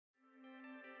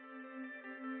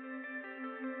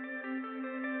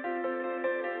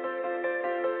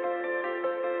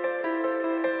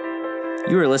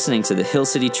You are listening to the Hill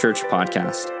City Church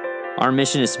podcast. Our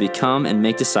mission is to become and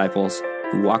make disciples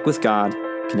who walk with God,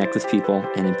 connect with people,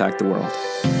 and impact the world.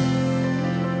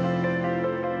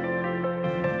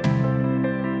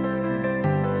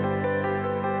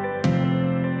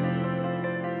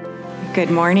 Good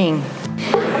morning.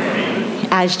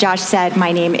 As Josh said,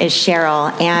 my name is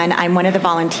Cheryl, and I'm one of the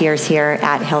volunteers here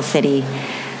at Hill City.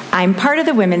 I'm part of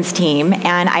the women's team,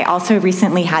 and I also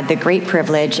recently had the great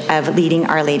privilege of leading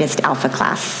our latest Alpha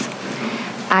class.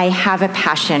 I have a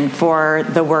passion for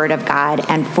the Word of God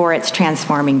and for its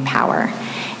transforming power.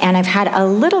 And I've had a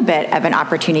little bit of an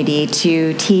opportunity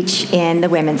to teach in the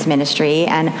women's ministry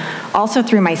and also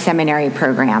through my seminary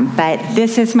program, but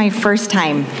this is my first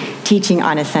time teaching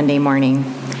on a Sunday morning.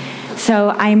 So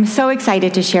I'm so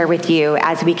excited to share with you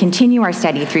as we continue our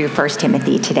study through 1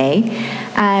 Timothy today.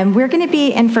 We're going to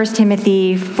be in 1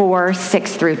 Timothy 4,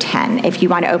 6 through 10. If you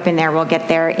want to open there, we'll get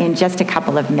there in just a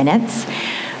couple of minutes.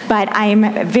 But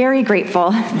I'm very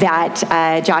grateful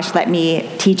that Josh let me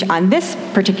teach on this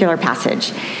particular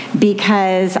passage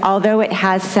because although it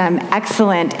has some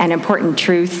excellent and important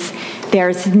truths,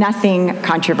 there's nothing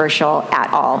controversial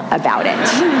at all about it.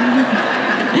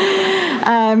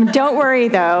 Don't worry,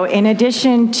 though. In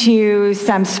addition to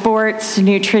some sports,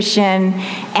 nutrition,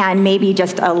 and maybe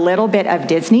just a little bit of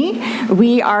Disney,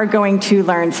 we are going to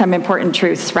learn some important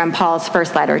truths from Paul's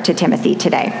first letter to Timothy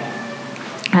today.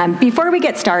 Before we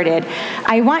get started,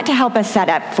 I want to help us set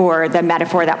up for the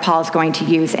metaphor that Paul's going to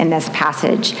use in this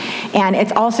passage. And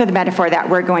it's also the metaphor that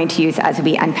we're going to use as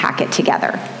we unpack it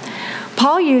together.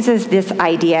 Paul uses this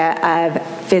idea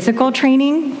of physical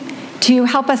training to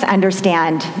help us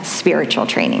understand spiritual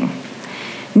training.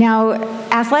 Now,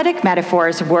 athletic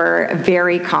metaphors were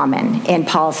very common in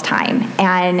Paul's time,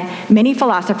 and many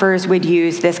philosophers would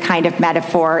use this kind of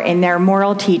metaphor in their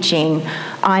moral teaching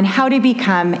on how to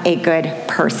become a good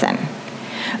person.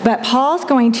 But Paul's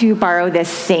going to borrow this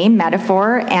same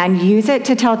metaphor and use it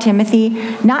to tell Timothy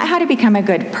not how to become a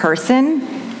good person,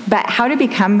 but how to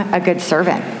become a good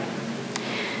servant.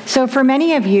 So for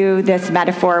many of you, this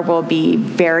metaphor will be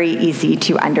very easy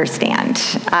to understand.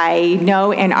 I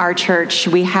know in our church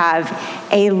we have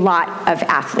a lot of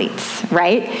athletes,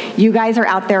 right? You guys are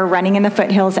out there running in the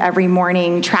foothills every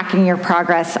morning, tracking your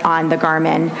progress on the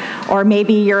Garmin, or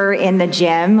maybe you're in the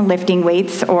gym lifting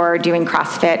weights or doing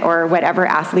CrossFit or whatever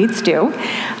athletes do.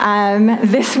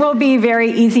 This will be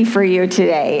very easy for you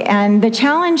today. And the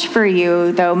challenge for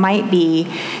you, though, might be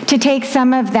to take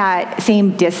some of that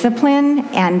same discipline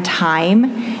and time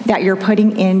that you're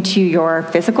putting into your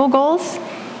physical goals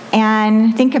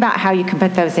and think about how you can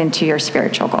put those into your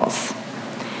spiritual goals.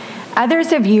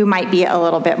 Others of you might be a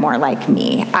little bit more like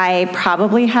me. I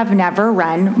probably have never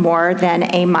run more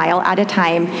than a mile at a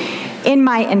time in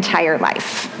my entire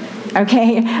life.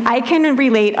 Okay, I can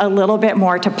relate a little bit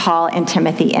more to Paul and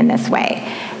Timothy in this way,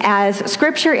 as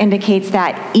Scripture indicates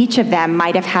that each of them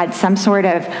might have had some sort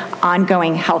of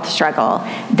ongoing health struggle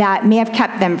that may have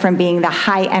kept them from being the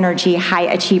high energy, high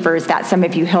achievers that some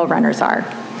of you hill runners are.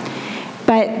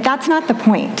 But that's not the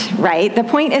point, right? The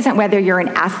point isn't whether you're an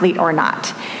athlete or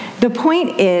not. The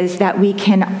point is that we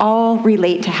can all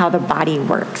relate to how the body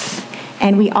works.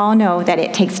 And we all know that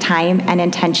it takes time and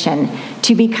intention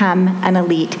to become an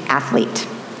elite athlete.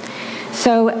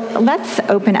 So let's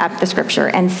open up the scripture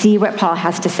and see what Paul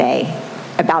has to say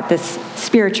about this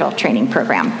spiritual training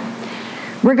program.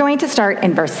 We're going to start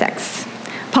in verse 6.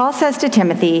 Paul says to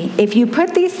Timothy, "If you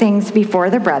put these things before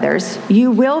the brothers,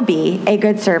 you will be a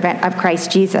good servant of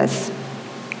Christ Jesus."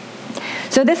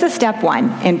 So this is step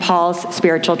one in Paul's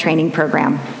spiritual training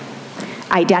program.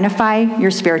 Identify your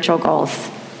spiritual goals.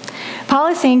 Paul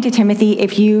is saying to Timothy,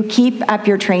 if you keep up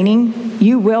your training,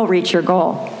 you will reach your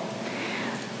goal.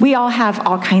 We all have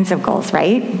all kinds of goals,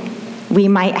 right? We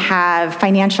might have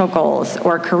financial goals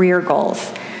or career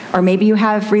goals, or maybe you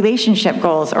have relationship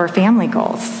goals or family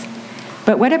goals.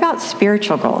 But what about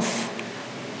spiritual goals?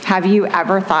 Have you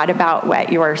ever thought about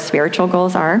what your spiritual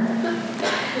goals are?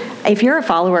 If you're a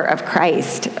follower of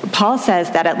Christ, Paul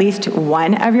says that at least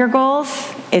one of your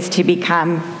goals is to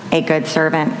become a good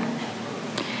servant.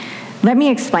 Let me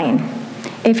explain.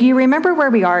 If you remember where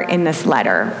we are in this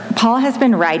letter, Paul has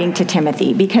been writing to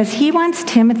Timothy because he wants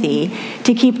Timothy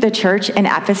to keep the church in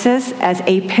Ephesus as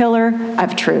a pillar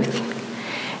of truth.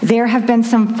 There have been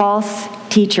some false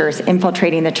teachers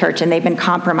infiltrating the church, and they've been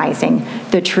compromising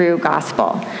the true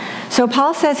gospel. So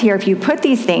Paul says here, if you put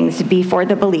these things before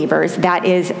the believers, that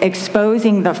is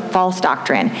exposing the false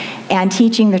doctrine and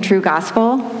teaching the true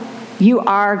gospel, you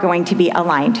are going to be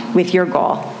aligned with your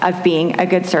goal of being a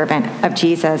good servant of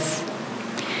Jesus.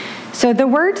 So the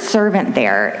word servant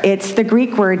there, it's the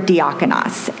Greek word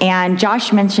diakonos, and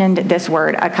Josh mentioned this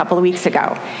word a couple of weeks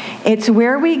ago. It's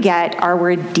where we get our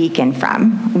word deacon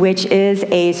from, which is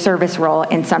a service role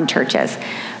in some churches,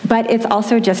 but it's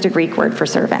also just a Greek word for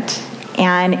servant.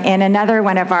 And in another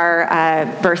one of our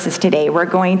verses today, we're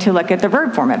going to look at the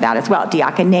verb form of that as well,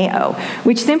 diakoneo,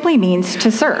 which simply means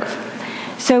to serve.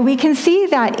 So we can see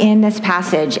that in this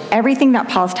passage, everything that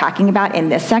Paul's talking about in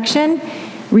this section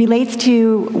relates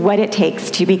to what it takes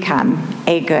to become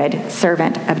a good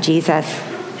servant of Jesus.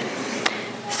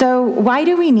 So why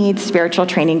do we need spiritual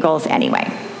training goals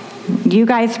anyway? You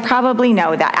guys probably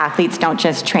know that athletes don't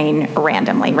just train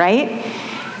randomly, right?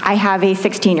 I have a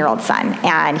 16-year-old son,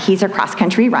 and he's a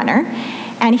cross-country runner,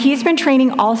 and he's been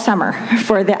training all summer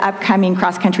for the upcoming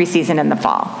cross-country season in the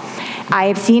fall. I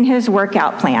have seen his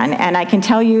workout plan, and I can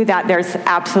tell you that there's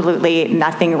absolutely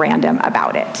nothing random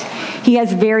about it. He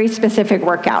has very specific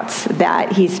workouts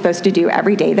that he's supposed to do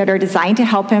every day that are designed to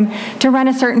help him to run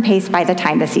a certain pace by the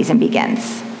time the season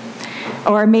begins.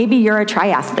 Or maybe you're a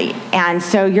triathlete, and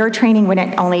so your training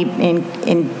wouldn't only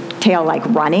entail like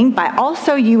running, but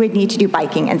also you would need to do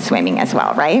biking and swimming as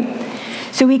well, right?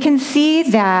 So we can see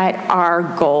that our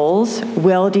goals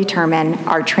will determine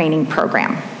our training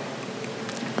program.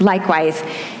 Likewise,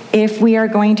 if we are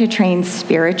going to train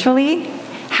spiritually,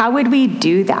 how would we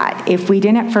do that if we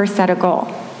didn't first set a goal?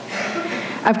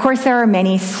 Of course, there are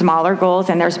many smaller goals,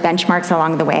 and there's benchmarks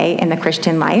along the way in the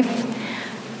Christian life.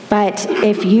 But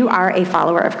if you are a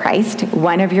follower of Christ,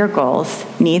 one of your goals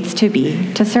needs to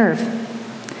be to serve.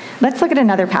 Let's look at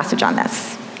another passage on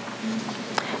this.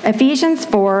 Ephesians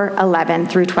 4:11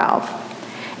 through 12.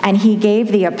 And he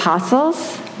gave the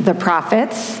apostles, the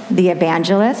prophets, the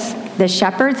evangelists, the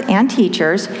shepherds and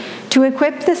teachers to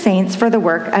equip the saints for the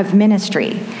work of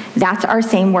ministry. That's our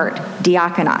same word,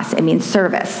 diakonos. It means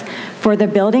service, for the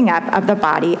building up of the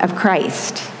body of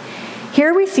Christ.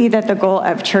 Here we see that the goal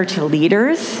of church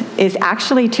leaders is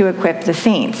actually to equip the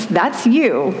saints. That's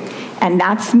you, and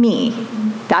that's me.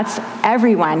 That's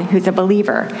everyone who's a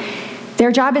believer.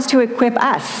 Their job is to equip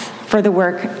us for the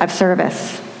work of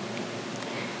service.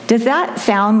 Does that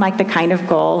sound like the kind of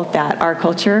goal that our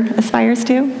culture aspires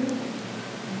to?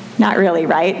 Not really,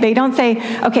 right? They don't say,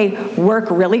 okay, work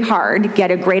really hard,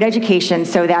 get a great education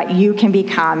so that you can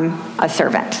become a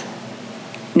servant.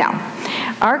 No.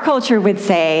 Our culture would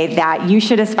say that you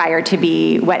should aspire to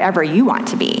be whatever you want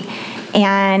to be.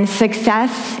 And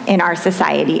success in our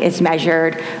society is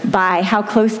measured by how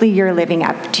closely you're living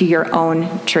up to your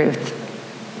own truth.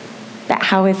 But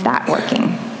how is that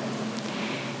working?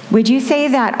 Would you say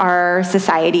that our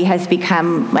society has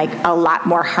become like a lot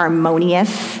more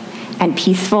harmonious and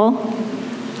peaceful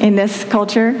in this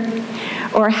culture?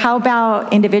 Or how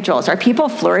about individuals? Are people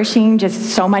flourishing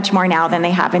just so much more now than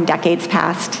they have in decades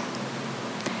past?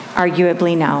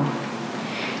 Arguably, no.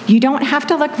 You don't have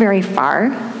to look very far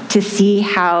to see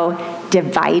how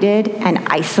divided and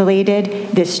isolated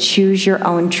this choose your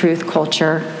own truth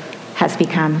culture has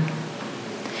become.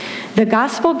 The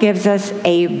gospel gives us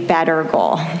a better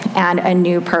goal and a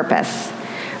new purpose.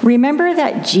 Remember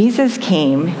that Jesus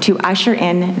came to usher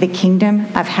in the kingdom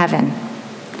of heaven.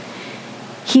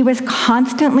 He was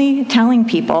constantly telling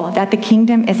people that the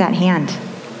kingdom is at hand.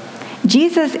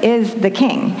 Jesus is the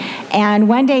king, and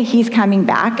one day he's coming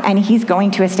back and he's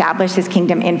going to establish his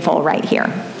kingdom in full right here.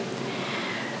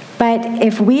 But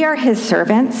if we are his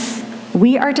servants,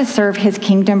 we are to serve his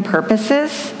kingdom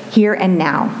purposes here and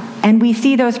now. And we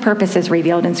see those purposes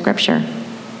revealed in Scripture.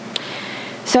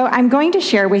 So I'm going to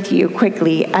share with you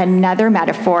quickly another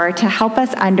metaphor to help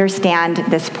us understand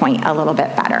this point a little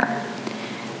bit better.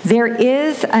 There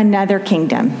is another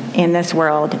kingdom in this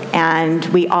world, and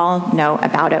we all know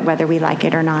about it, whether we like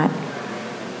it or not.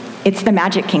 It's the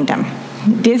Magic Kingdom,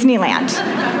 Disneyland,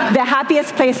 the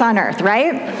happiest place on earth,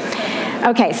 right?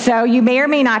 Okay, so you may or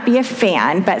may not be a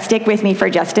fan, but stick with me for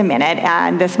just a minute,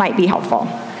 and this might be helpful.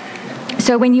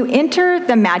 So when you enter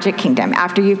the Magic Kingdom,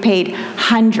 after you've paid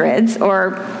hundreds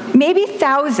or maybe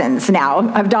thousands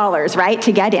now of dollars, right,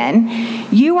 to get in,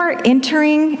 you are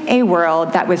entering a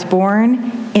world that was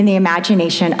born in the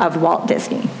imagination of Walt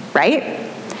Disney, right?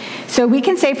 So we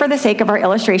can say for the sake of our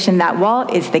illustration that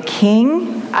Walt is the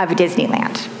king of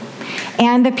Disneyland.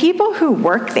 And the people who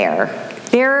work there,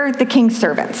 they're the king's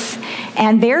servants.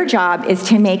 And their job is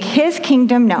to make his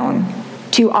kingdom known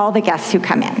to all the guests who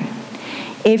come in.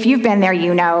 If you've been there,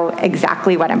 you know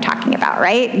exactly what I'm talking about,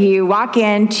 right? You walk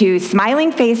into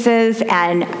smiling faces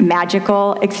and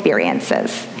magical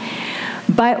experiences.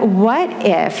 But what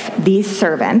if these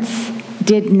servants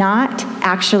did not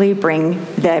actually bring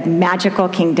the magical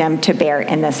kingdom to bear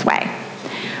in this way?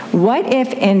 What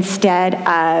if instead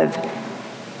of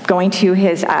going to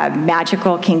his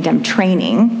magical kingdom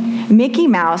training, Mickey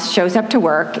Mouse shows up to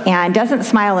work and doesn't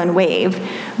smile and wave,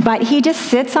 but he just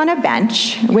sits on a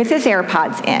bench with his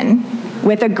AirPods in,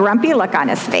 with a grumpy look on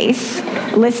his face,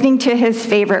 listening to his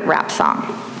favorite rap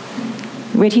song.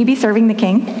 Would he be serving the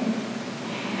king?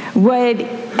 Would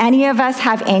any of us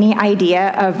have any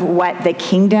idea of what the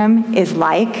kingdom is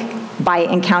like by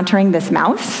encountering this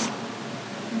mouse?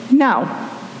 No.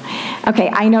 Okay,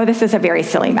 I know this is a very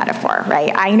silly metaphor,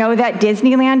 right? I know that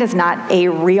Disneyland is not a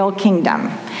real kingdom,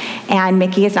 and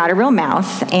Mickey is not a real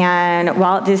mouse, and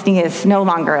Walt Disney is no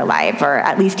longer alive, or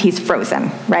at least he's frozen,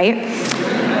 right?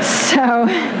 So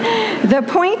the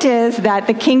point is that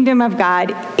the kingdom of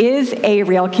God is a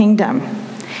real kingdom,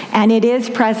 and it is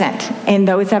present in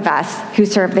those of us who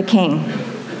serve the King.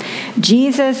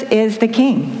 Jesus is the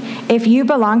King. If you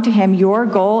belong to him, your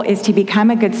goal is to become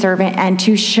a good servant and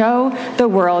to show the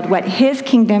world what his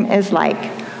kingdom is like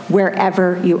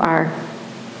wherever you are.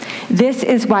 This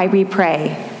is why we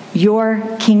pray, your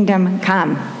kingdom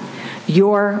come,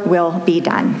 your will be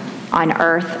done on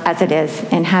earth as it is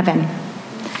in heaven.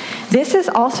 This is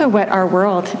also what our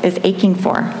world is aching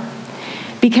for,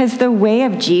 because the way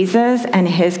of Jesus and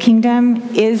his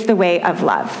kingdom is the way of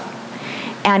love.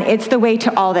 And it's the way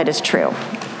to all that is true,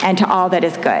 and to all that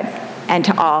is good, and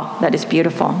to all that is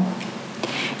beautiful.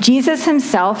 Jesus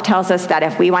himself tells us that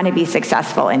if we want to be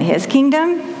successful in his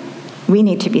kingdom, we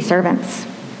need to be servants.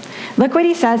 Look what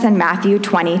he says in Matthew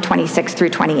 20:26 through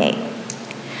 28.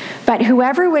 But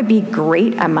whoever would be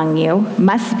great among you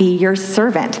must be your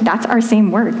servant. That's our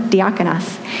same word,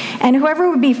 diakonos. And whoever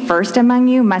would be first among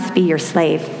you must be your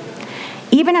slave.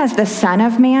 Even as the Son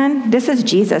of Man, this is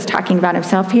Jesus talking about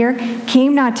himself here,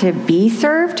 came not to be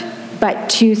served, but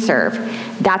to serve.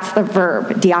 That's the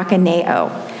verb, diakoneo,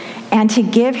 and to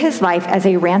give his life as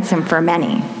a ransom for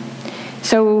many.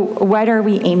 So what are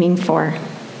we aiming for?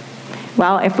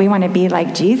 Well, if we want to be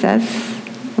like Jesus,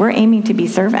 we're aiming to be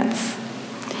servants.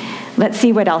 Let's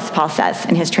see what else Paul says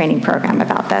in his training program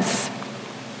about this.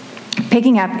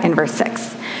 Picking up in verse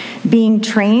 6. Being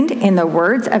trained in the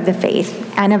words of the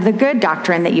faith and of the good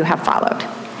doctrine that you have followed,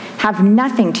 have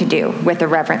nothing to do with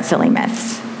irreverent silly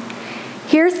myths.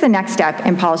 Here's the next step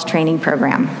in Paul's training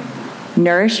program.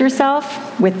 Nourish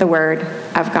yourself with the word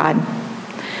of God.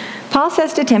 Paul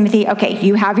says to Timothy, okay,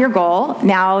 you have your goal.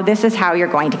 Now this is how you're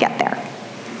going to get there.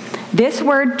 This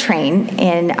word train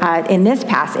in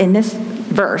this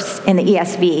verse in the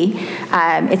ESV,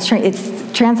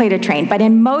 it's translated train, but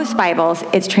in most Bibles,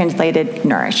 it's translated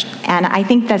nourished. And I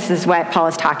think this is what Paul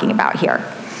is talking about here.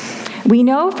 We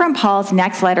know from Paul's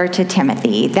next letter to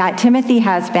Timothy that Timothy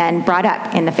has been brought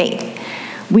up in the faith.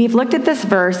 We've looked at this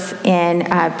verse in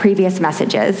previous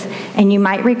messages, and you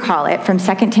might recall it from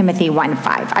 2 Timothy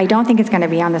 1:5. I don't think it's going to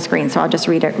be on the screen, so I'll just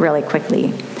read it really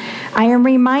quickly. I am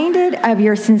reminded of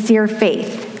your sincere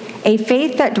faith, a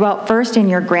faith that dwelt first in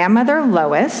your grandmother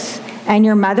Lois and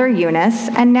your mother Eunice,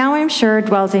 and now I'm sure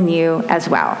dwells in you as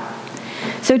well.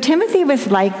 So Timothy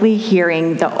was likely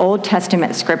hearing the Old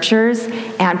Testament scriptures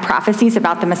and prophecies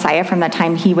about the Messiah from the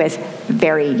time he was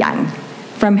very young,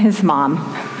 from his mom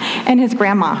and his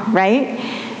grandma, right?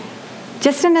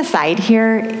 Just an aside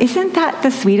here, isn't that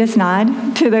the sweetest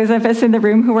nod to those of us in the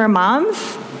room who are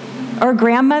moms or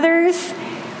grandmothers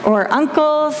or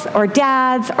uncles or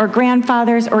dads or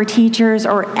grandfathers or teachers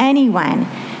or anyone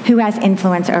who has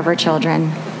influence over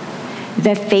children?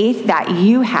 The faith that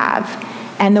you have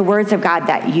and the words of God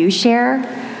that you share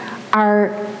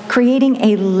are creating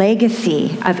a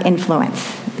legacy of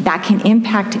influence that can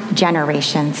impact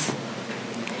generations.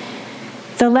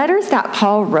 The letters that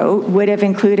Paul wrote would have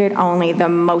included only the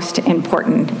most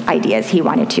important ideas he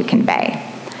wanted to convey.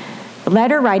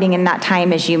 Letter writing in that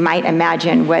time, as you might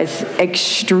imagine, was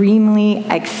extremely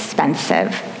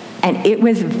expensive, and it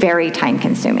was very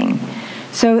time-consuming.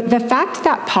 So the fact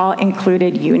that Paul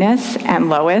included Eunice and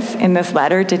Lois in this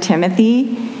letter to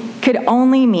Timothy could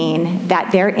only mean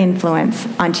that their influence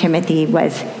on Timothy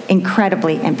was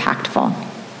incredibly impactful.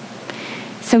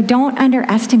 So don't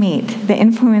underestimate the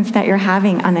influence that you're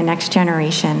having on the next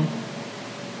generation.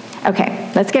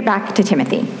 Okay, let's get back to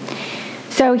Timothy.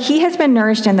 So he has been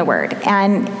nourished in the word,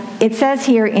 and it says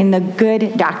here in the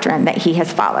good doctrine that he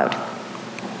has followed.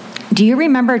 Do you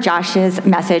remember Josh's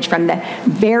message from the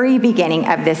very beginning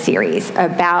of this series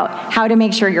about how to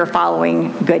make sure you're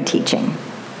following good teaching?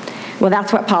 Well,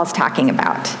 that's what Paul's talking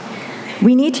about.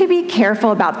 We need to be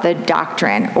careful about the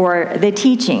doctrine or the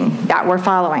teaching that we're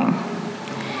following.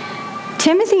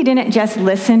 Timothy didn't just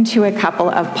listen to a couple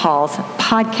of Paul's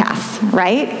podcasts,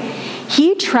 right?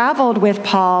 He traveled with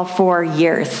Paul for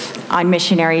years on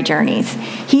missionary journeys.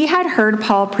 He had heard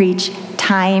Paul preach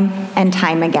time and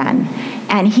time again.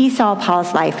 and he saw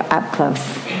Paul's life up close.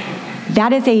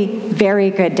 That is a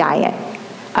very good diet,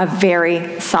 a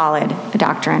very solid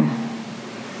doctrine.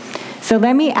 So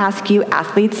let me ask you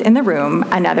athletes in the room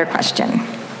another question.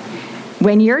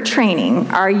 When you're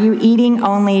training, are you eating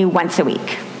only once a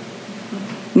week?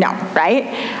 No,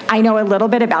 right? I know a little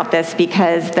bit about this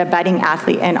because the budding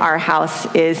athlete in our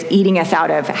house is eating us out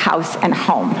of house and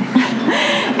home.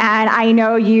 And I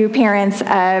know you parents of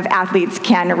athletes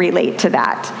can relate to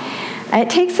that. It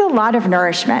takes a lot of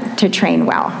nourishment to train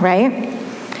well, right?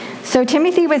 So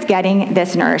Timothy was getting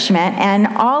this nourishment, and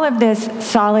all of this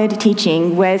solid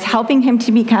teaching was helping him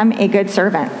to become a good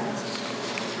servant.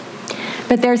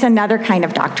 But there's another kind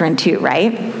of doctrine too,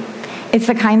 right? It's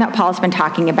the kind that Paul's been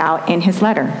talking about in his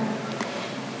letter.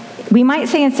 We might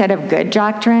say instead of good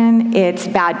doctrine, it's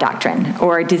bad doctrine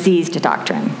or diseased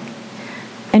doctrine.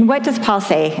 And what does Paul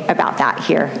say about that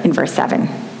here in verse 7?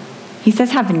 He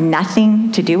says have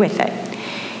nothing to do with it.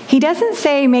 He doesn't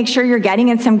say make sure you're getting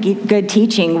in some good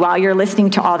teaching while you're listening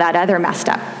to all that other messed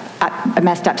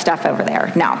up stuff over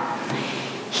there. No.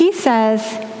 He says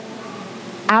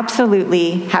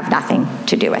absolutely have nothing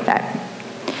to do with it.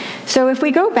 So if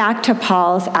we go back to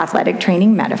Paul's athletic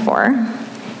training metaphor,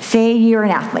 say you're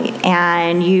an athlete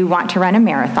and you want to run a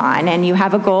marathon and you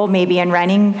have a goal maybe in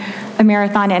running a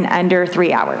marathon in under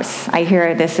 3 hours. I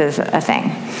hear this is a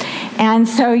thing. And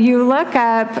so you look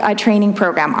up a training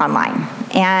program online,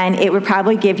 and it would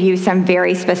probably give you some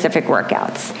very specific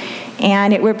workouts.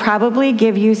 And it would probably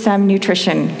give you some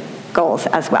nutrition goals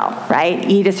as well, right?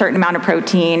 Eat a certain amount of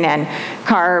protein and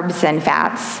carbs and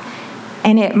fats.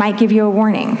 And it might give you a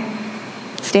warning.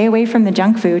 Stay away from the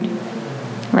junk food,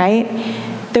 right?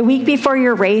 The week before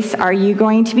your race, are you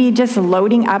going to be just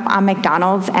loading up on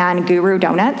McDonald's and Guru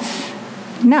donuts?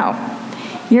 No.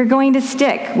 You're going to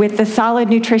stick with the solid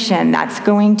nutrition that's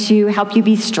going to help you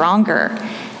be stronger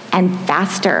and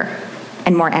faster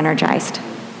and more energized.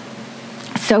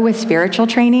 So with spiritual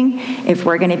training, if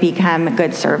we're going to become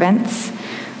good servants,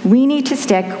 we need to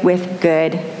stick with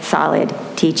good, solid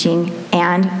teaching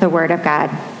and the Word of God.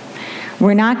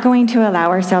 We're not going to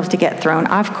allow ourselves to get thrown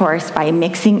off course by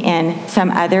mixing in some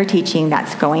other teaching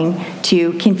that's going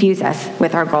to confuse us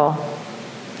with our goal.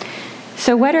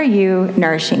 So what are you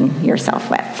nourishing yourself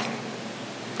with?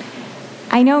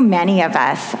 I know many of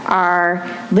us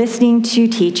are listening to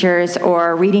teachers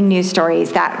or reading news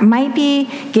stories that might be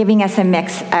giving us a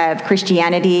mix of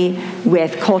Christianity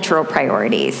with cultural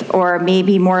priorities, or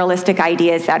maybe moralistic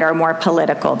ideas that are more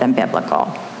political than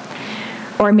biblical.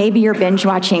 Or maybe you're binge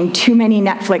watching too many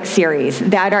Netflix series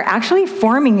that are actually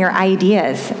forming your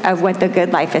ideas of what the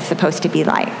good life is supposed to be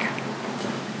like.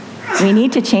 We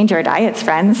need to change our diets,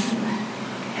 friends.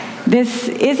 This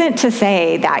isn't to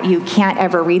say that you can't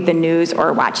ever read the news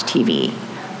or watch TV,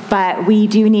 but we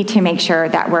do need to make sure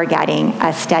that we're getting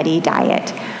a steady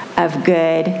diet of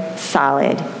good,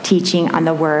 solid teaching on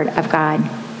the Word of God.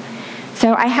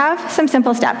 So I have some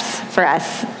simple steps for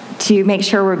us to make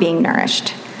sure we're being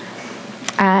nourished.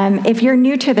 If you're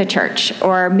new to the church,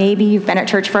 or maybe you've been at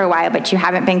church for a while, but you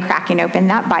haven't been cracking open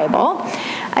that Bible,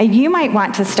 you might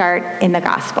want to start in the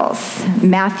Gospels,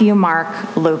 Matthew,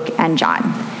 Mark, Luke, and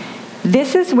John.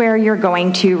 This is where you're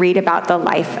going to read about the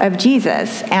life of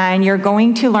Jesus, and you're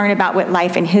going to learn about what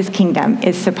life in his kingdom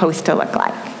is supposed to look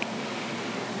like.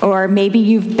 Or maybe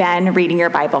you've been reading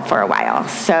your Bible for a while,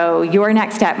 so your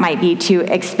next step might be to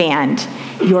expand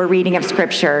your reading of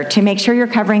Scripture to make sure you're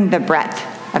covering the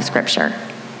breadth of Scripture.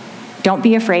 Don't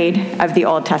be afraid of the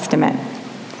Old Testament.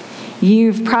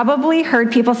 You've probably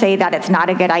heard people say that it's not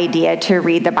a good idea to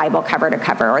read the Bible cover to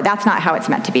cover, or that's not how it's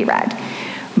meant to be read.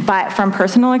 But from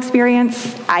personal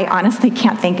experience, I honestly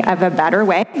can't think of a better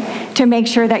way to make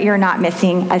sure that you're not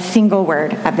missing a single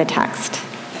word of the text.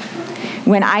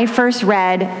 When I first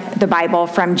read the Bible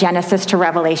from Genesis to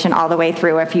Revelation all the way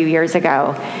through a few years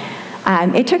ago,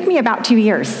 it took me about 2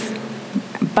 years.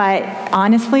 But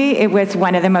honestly, it was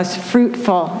one of the most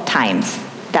fruitful times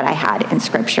that I had in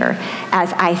Scripture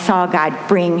as I saw God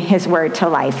bring his word to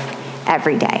life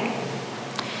every day.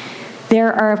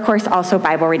 There are, of course, also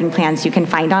Bible reading plans you can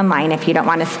find online if you don't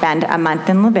want to spend a month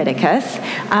in Leviticus.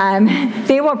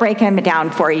 They will break them down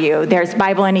for you. There's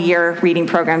Bible in a Year reading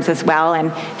programs as well.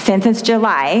 And since it's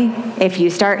July, if you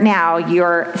start now,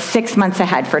 you're 6 months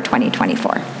ahead for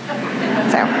 2024. So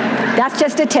that's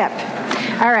just a tip.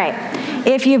 All right.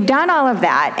 If you've done all of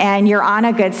that and you're on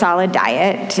a good, solid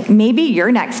diet, maybe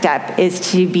your next step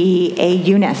is to be a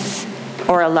Eunice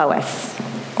or a Lois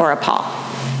or a Paul.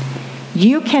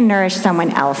 You can nourish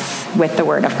someone else with the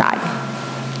Word of God.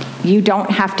 You don't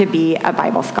have to be a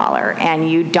Bible scholar, and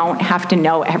you don't have to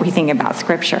know everything about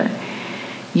Scripture.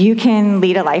 You can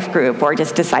lead a life group or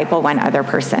just disciple one other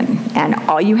person. And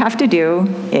all you have to do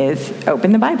is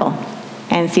open the Bible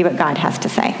and see what God has to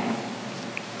say.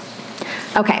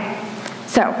 Okay,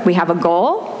 so we have a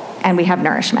goal and we have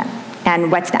nourishment.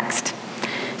 And what's next?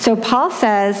 So Paul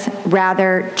says,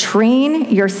 rather,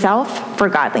 train yourself for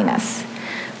godliness.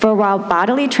 For while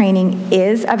bodily training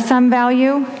is of some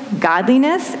value,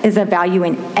 godliness is of value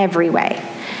in every way,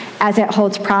 as it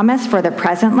holds promise for the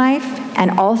present life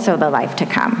and also the life to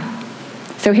come.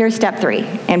 So here's step 3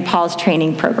 in Paul's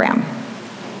training program.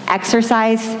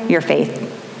 Exercise your faith.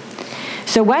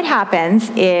 So what happens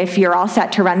if you're all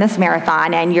set to run this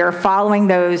marathon and you're following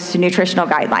those nutritional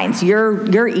guidelines?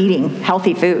 You're eating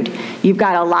healthy food. You've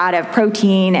got a lot of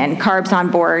protein and carbs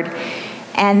on board.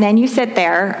 And then you sit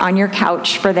there on your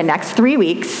couch for the next 3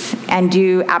 weeks and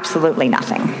do absolutely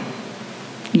nothing.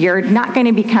 You're not going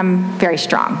to become very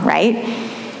strong, right?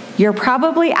 You're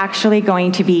probably actually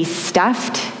going to be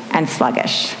stuffed and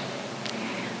sluggish.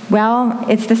 Well,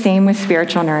 it's the same with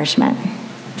spiritual nourishment.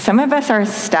 Some of us are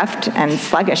stuffed and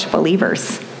sluggish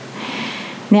believers.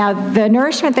 Now, the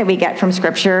nourishment that we get from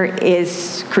Scripture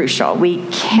is crucial. We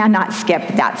cannot skip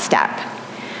that step.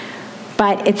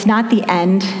 But it's not the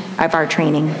end of our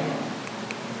training.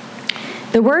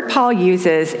 The word Paul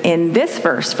uses in this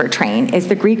verse for train is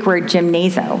the Greek word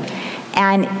gymnazo,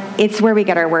 and it's where we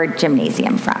get our word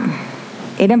gymnasium from.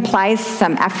 It implies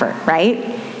some effort,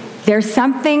 right? There's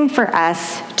something for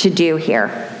us to do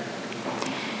here.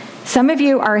 Some of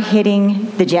you are hitting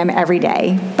the gym every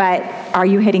day, but are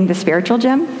you hitting the spiritual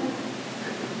gym?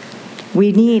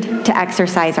 We need to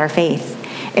exercise our faith.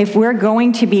 If we're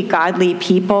going to be godly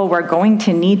people, we're going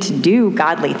to need to do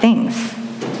godly things.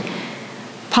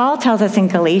 Paul tells us in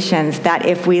Galatians that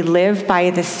if we live by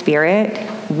the Spirit,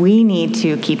 we need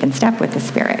to keep in step with the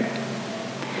Spirit.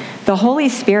 The Holy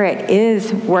Spirit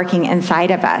is working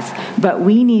inside of us, but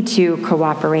we need to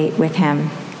cooperate with him.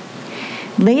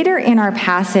 Later in our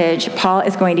passage, Paul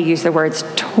is going to use the words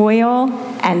toil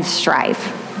and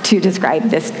strive to describe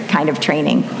this kind of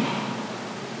training.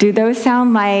 Do those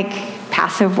sound like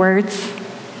passive words?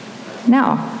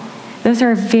 No. Those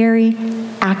are very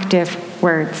active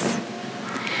words.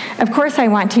 Of course, I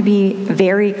want to be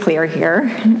very clear here.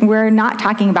 We're not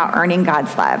talking about earning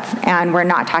God's love, and we're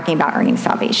not talking about earning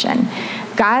salvation.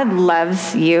 God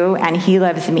loves you, and he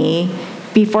loves me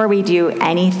before we do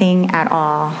anything at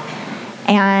all.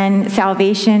 And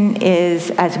salvation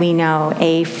is, as we know,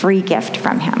 a free gift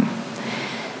from him.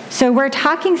 So we're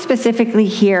talking specifically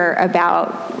here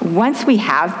about once we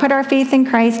have put our faith in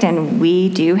Christ and we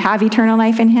do have eternal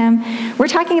life in him, we're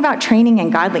talking about training in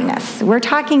godliness. We're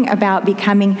talking about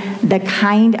becoming the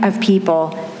kind of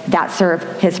people that serve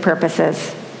his purposes.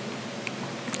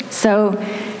 So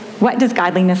what does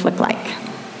godliness look like?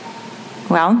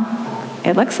 Well,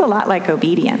 it looks a lot like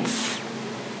obedience.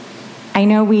 I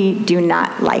know we do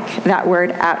not like that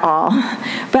word at all,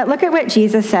 but look at what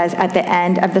Jesus says at the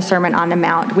end of the Sermon on the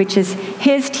Mount, which is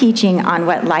his teaching on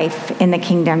what life in the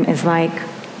kingdom is like.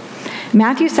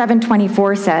 Matthew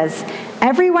 7:24 says,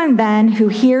 "Everyone then who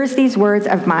hears these words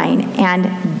of mine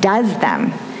and does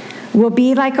them will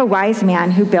be like a wise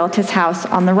man who built his house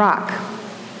on the rock."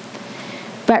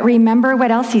 But remember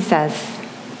what else he says.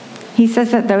 He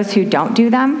says that those who don't do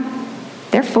them,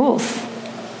 they're fools.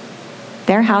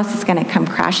 Their house is going to come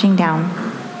crashing down.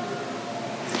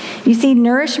 You see,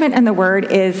 nourishment in the word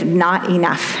is not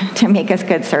enough to make us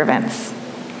good servants.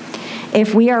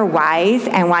 If we are wise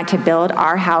and want to build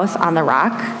our house on the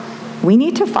rock, we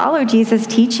need to follow Jesus'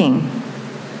 teaching.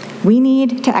 We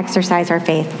need to exercise our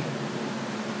faith.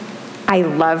 I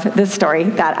love the story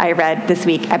that I read this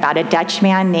week about a Dutch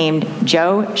man named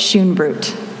Joe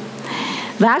Schoenbrood.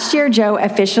 Last year, Joe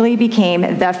officially became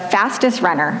the fastest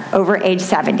runner over age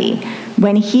 70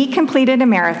 when he completed a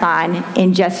marathon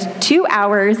in just 2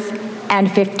 hours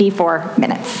and 54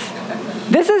 minutes.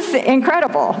 This is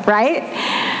incredible, right?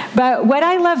 But what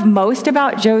I love most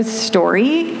about Joe's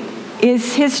story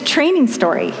is his training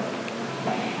story.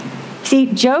 See,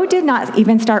 Joe did not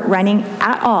even start running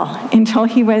at all until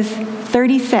he was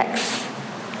 36.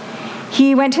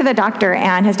 He went to the doctor,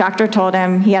 and his doctor told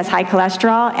him he has high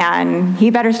cholesterol and he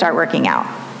better start working out.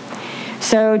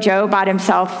 So Joe bought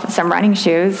himself some running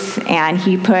shoes, and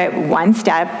he put one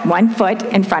foot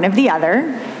in front of the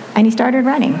other, and he started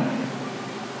running.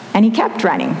 And he kept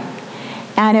running.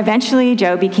 And eventually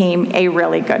Joe became a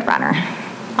really good runner,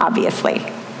 obviously.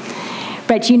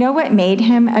 But you know what made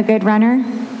him a good runner?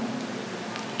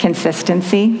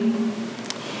 Consistency.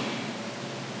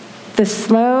 The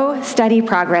slow, steady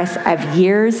progress of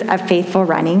years of faithful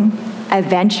running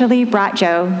eventually brought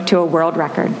Joe to a world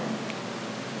record.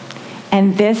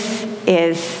 And this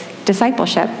is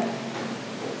discipleship.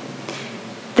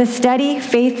 The steady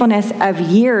faithfulness of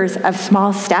years of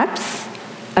small steps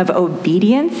of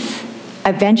obedience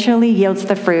eventually yields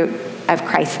the fruit of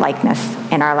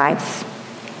Christ-likeness in our lives.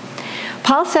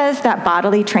 Paul says that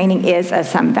bodily training is of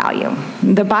some value.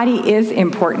 The body is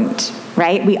important,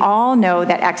 right? We all know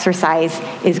that exercise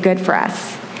is good for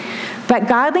us. But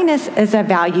godliness is of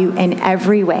value in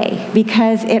every way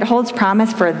because it holds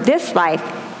promise for this life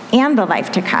and the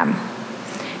life to come.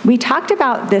 We talked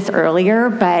about this earlier,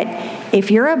 but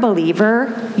if you're a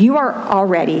believer, you are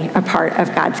already a part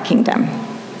of God's kingdom,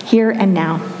 here and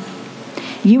now.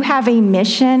 You have a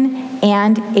mission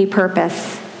and a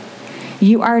purpose.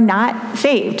 You are not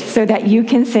saved so that you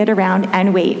can sit around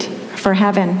and wait for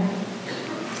heaven.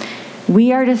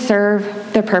 We are to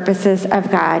serve the purposes of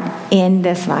God in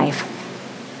this life.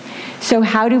 So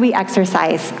how do we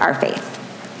exercise our faith?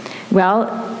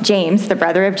 Well, James, the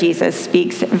brother of Jesus,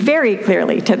 speaks very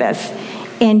clearly to this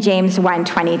in James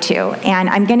 1:22. And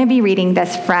I'm going to be reading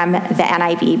this from the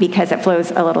NIV because it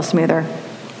flows a little smoother.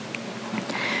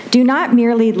 Do not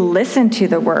merely listen to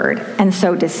the word and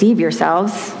so deceive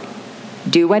yourselves.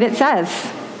 Do what it says.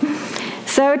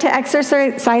 So to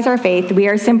exercise our faith, we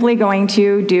are simply going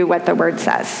to do what the word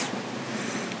says.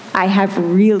 I have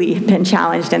really been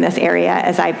challenged in this area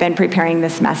as I've been preparing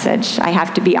this message. I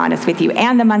have to be honest with you,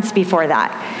 and the months before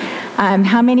that.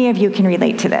 How many of you can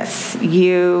relate to this?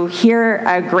 You hear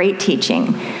a great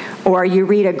teaching, or you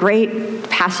read a great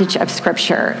passage of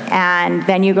scripture, and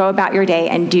then you go about your day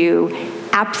and do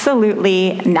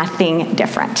absolutely nothing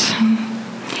different.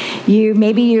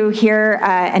 Maybe you hear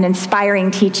an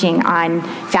inspiring teaching on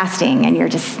fasting, and you're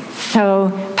just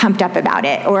so pumped up about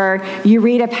it. Or you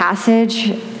read a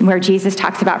passage where Jesus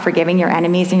talks about forgiving your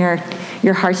enemies, and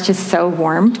your heart's just so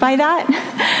warmed by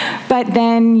that. But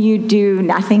then you do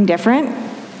nothing different,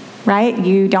 right?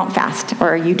 You don't fast,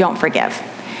 or you don't forgive.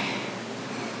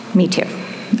 Me too.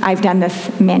 I've done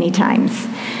this many times.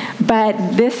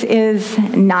 But this is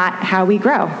not how we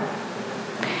grow.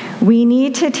 We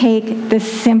need to take the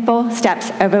simple steps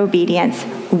of obedience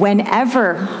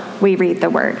whenever we read the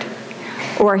word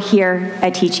or hear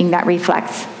a teaching that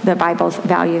reflects the Bible's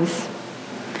values.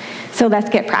 So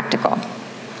let's get practical.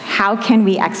 How can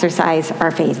we exercise our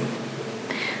faith?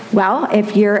 Well,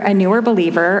 if you're a newer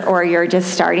believer or you're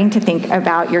just starting to think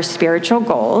about your spiritual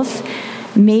goals,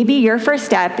 maybe your first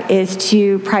step is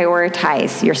to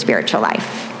prioritize your spiritual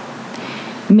life.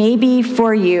 Maybe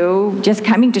for you, just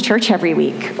coming to church every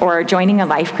week or joining a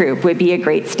life group would be a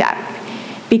great step,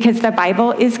 because the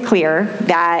Bible is clear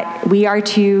that we are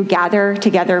to gather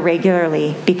together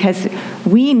regularly because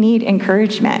we need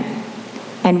encouragement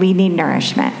and we need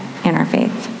nourishment in our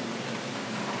faith.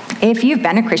 If you've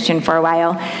been a Christian for a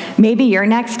while, maybe your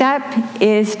next step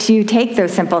is to take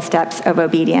those simple steps of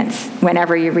obedience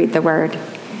whenever you read the word.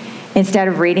 Instead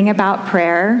of reading about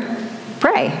prayer,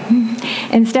 pray.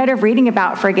 Instead of reading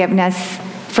about forgiveness,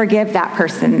 forgive that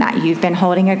person that you've been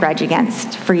holding a grudge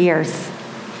against for years.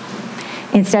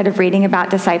 Instead of reading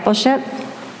about discipleship,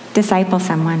 disciple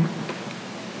someone.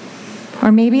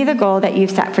 Or maybe the goal that you've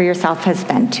set for yourself has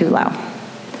been too low.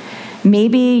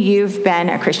 Maybe you've been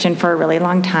a Christian for a really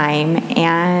long time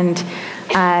and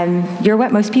you're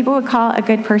what most people would call a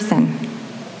good person.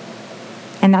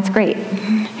 And that's great.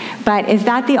 But is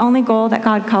that the only goal that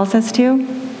God calls us to?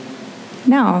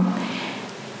 No.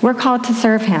 We're called to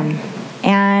serve him.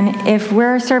 And if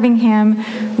we're serving him,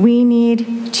 we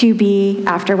need to be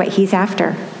after what he's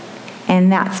after.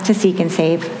 And that's to seek and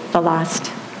save the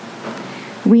lost.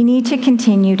 We need to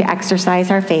continue to exercise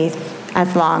our faith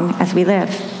as long as we live.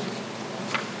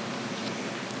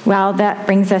 Well, that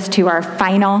brings us to our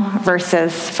final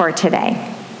verses for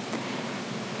today.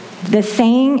 The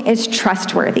saying is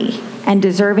trustworthy and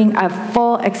deserving of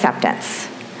full acceptance.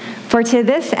 For to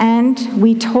this end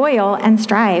we toil and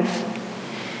strive,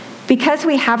 because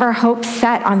we have our hope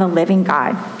set on the living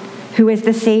God, who is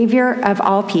the Savior of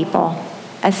all people,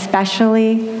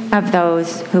 especially of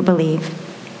those who believe.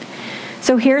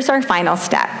 So here's our final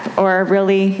step, or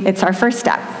really it's our first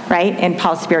step, right, in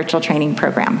Paul's spiritual training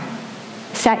program.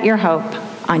 Set your hope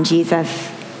on Jesus.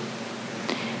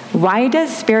 Why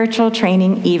does spiritual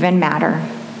training even matter?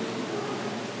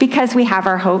 Because we have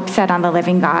our hope set on the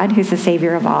living God, who's the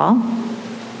Savior of all.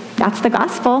 That's the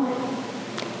gospel.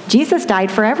 Jesus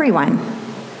died for everyone.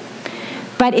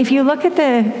 But if you look at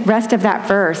the rest of that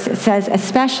verse, it says,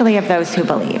 especially of those who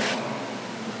believe.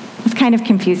 It's kind of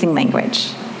confusing language.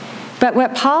 But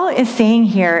what Paul is saying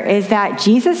here is that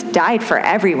Jesus died for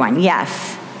everyone,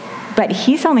 yes, but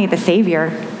he's only the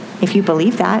Savior if you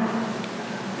believe that.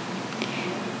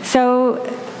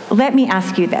 So let me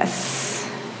ask you this.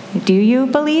 Do you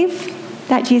believe?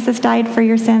 that Jesus died for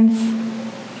your sins?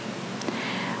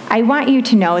 I want you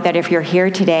to know that if you're here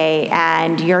today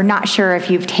and you're not sure if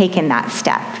you've taken that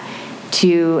step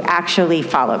to actually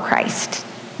follow Christ,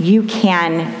 you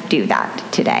can do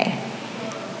that today.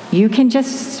 You can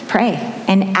just pray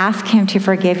and ask him to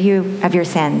forgive you of your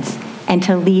sins and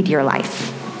to lead your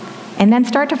life. And then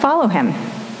start to follow him.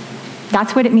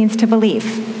 That's what it means to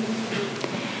believe.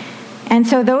 And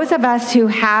so those of us who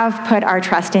have put our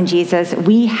trust in Jesus,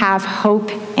 we have hope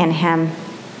in him.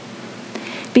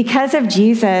 Because of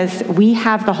Jesus, we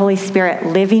have the Holy Spirit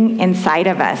living inside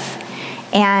of us.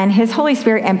 And his Holy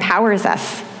Spirit empowers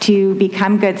us to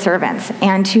become good servants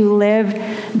and to live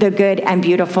the good and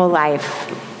beautiful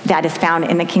life that is found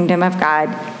in the kingdom of God,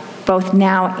 both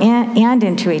now and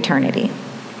into eternity.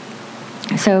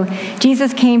 So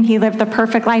Jesus came, he lived the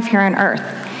perfect life here on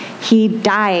earth. He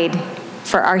died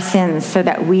for our sins so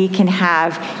that we can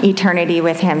have eternity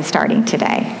with him starting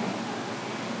today.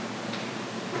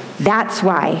 That's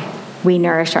why we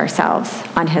nourish ourselves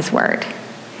on his word.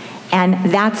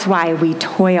 And that's why we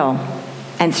toil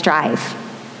and strive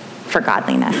for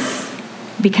godliness,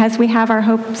 because we have our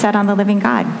hope set on the living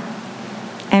God.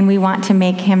 And we want to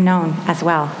make him known as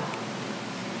well.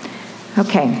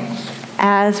 Okay,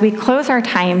 as we close our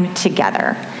time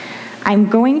together, I'm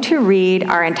going to read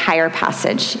our entire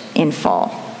passage in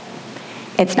full.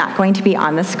 It's not going to be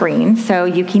on the screen, so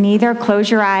you can either close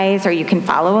your eyes or you can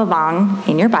follow along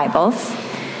in your Bibles.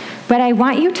 But I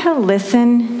want you to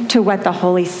listen to what the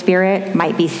Holy Spirit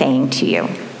might be saying to you.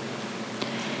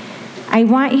 I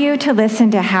want you to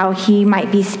listen to how he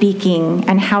might be speaking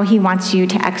and how he wants you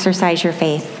to exercise your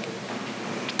faith.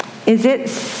 Is it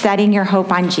setting your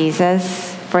hope on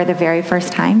Jesus for the very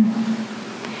first time?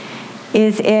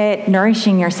 Is it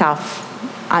nourishing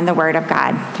yourself on the Word of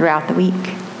God throughout the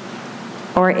week?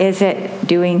 Or is it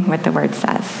doing what the Word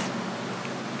says?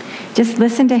 Just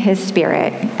listen to his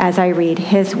Spirit as I read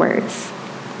his words.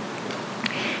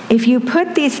 If you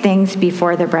put these things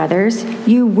before the brothers,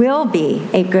 you will be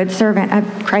a good servant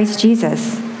of Christ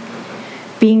Jesus,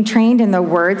 being trained in the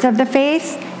words of the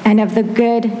faith and of the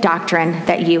good doctrine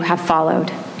that you have followed.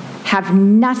 Have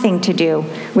nothing to do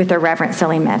with irreverent,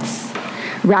 silly myths.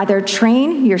 Rather,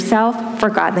 train yourself for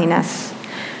godliness.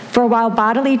 For while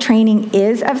bodily training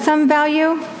is of some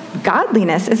value,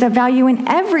 godliness is of value in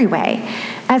every way,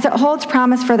 as it holds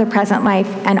promise for the present life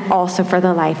and also for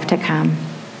the life to come.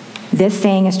 This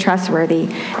saying is trustworthy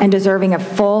and deserving of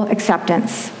full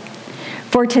acceptance.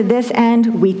 For to this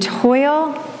end we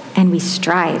toil and we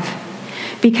strive,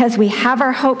 because we have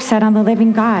our hope set on the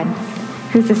living God,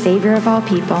 who's the Savior of all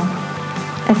people,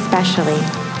 especially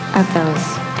of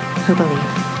those who believe.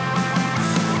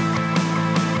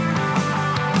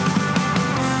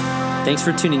 Thanks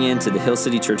for tuning in to the Hill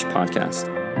City Church podcast.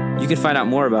 You can find out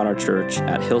more about our church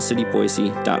at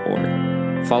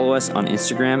hillcityboise.org. Follow us on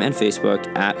Instagram and Facebook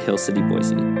at Hill City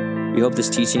Boise. We hope this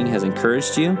teaching has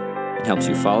encouraged you and helps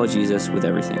you follow Jesus with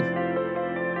everything.